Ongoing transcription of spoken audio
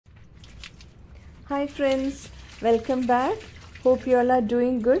Hi friends, welcome back. Hope you all are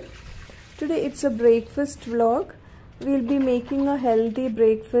doing good. Today it's a breakfast vlog. We'll be making a healthy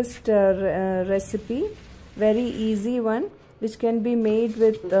breakfast recipe, very easy one, which can be made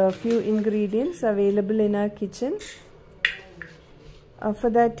with a few ingredients available in our kitchen. For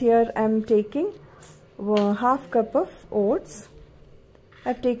that here I'm taking half cup of oats.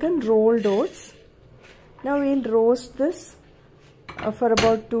 I've taken rolled oats. Now we'll roast this for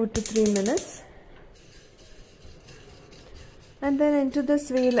about 2 to 3 minutes. And then into this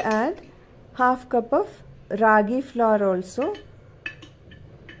we'll add half cup of ragi flour also.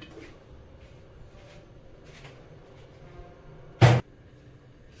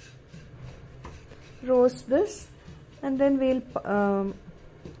 Roast this and then we'll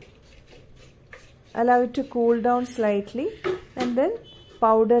allow it to cool down slightly and then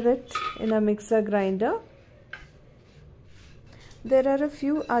powder it in a mixer grinder. There are a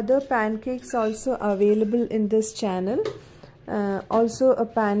few other pancakes also available in this channel. Also a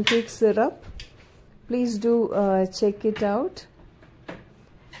pancake syrup. Please do check it out.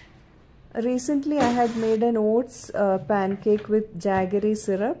 Recently I had made an oats pancake with jaggery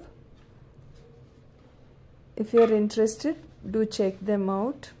syrup. If you are interested, do check them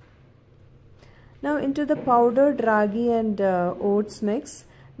out. Now into the powdered ragi and oats mix,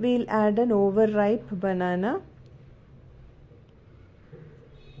 we'll add an overripe banana.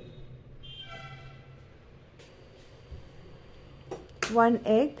 One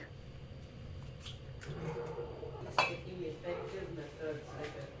egg,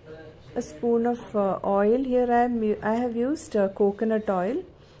 a spoon of oil. Here I have used coconut oil.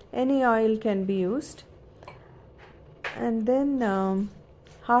 Any oil can be used. And then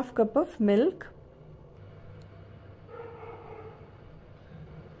half cup of milk,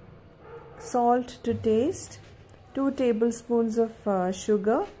 salt to taste, 2 tablespoons of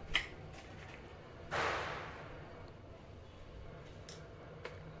sugar,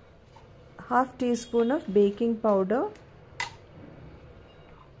 half teaspoon of baking powder,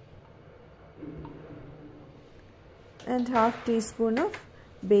 and half teaspoon of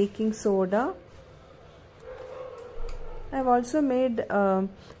baking soda. I've also made a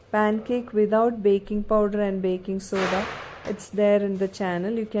pancake without baking powder and baking soda. It's there in the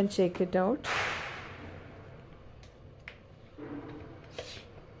channel, you can check it out.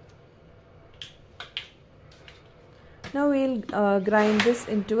 Now we'll grind this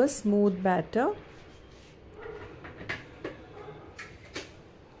into a smooth batter.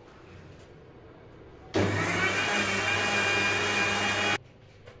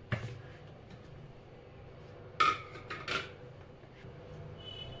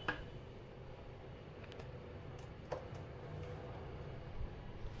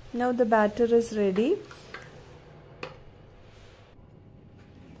 Now the batter is ready.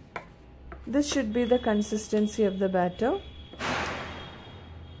 This should be the consistency of the batter.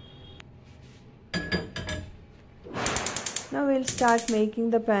 Now we'll start making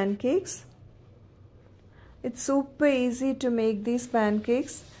the pancakes. It's super easy to make these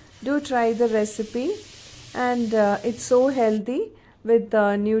pancakes. Do try the recipe, and it's so healthy with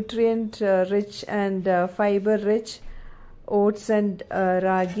nutrient rich and fiber rich oats and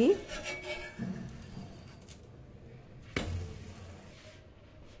ragi.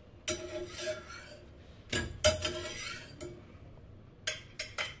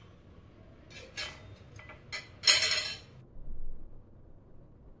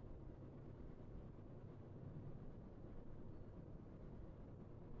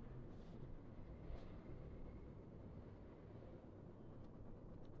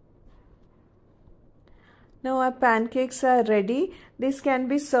 Now our pancakes are ready. This can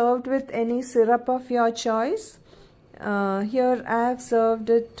be served with any syrup of your choice. Here I have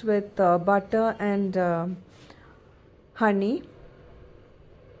served it with butter and honey.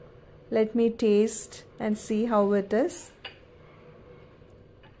 Let me taste and see how it is.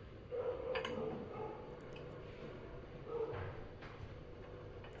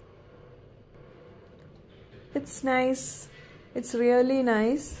 It's nice. It's really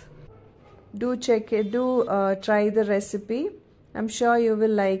nice. Do check it, try the recipe. I'm sure you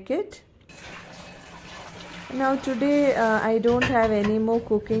will like it. Now today I don't have any more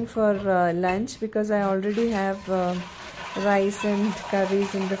cooking for lunch because I already have rice and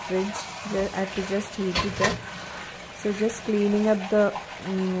curries in the fridge. I have to just heat it up. So just cleaning up the,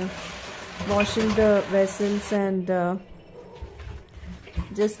 washing the vessels and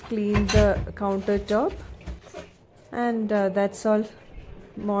just clean the countertop. And that's all.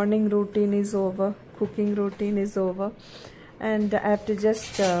 Morning routine is over, cooking routine is over, and I have to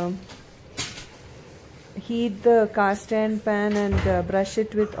just heat the cast iron pan and brush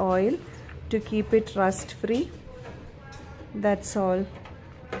it with oil to keep it rust free. That's all.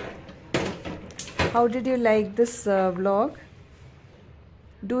 How did you like this vlog?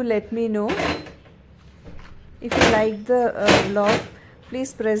 Do let me know. If you like the vlog,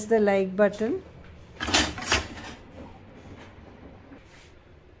 please press the like button.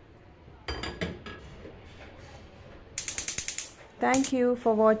 Thank you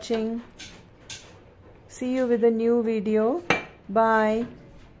for watching. See you with a new video. Bye.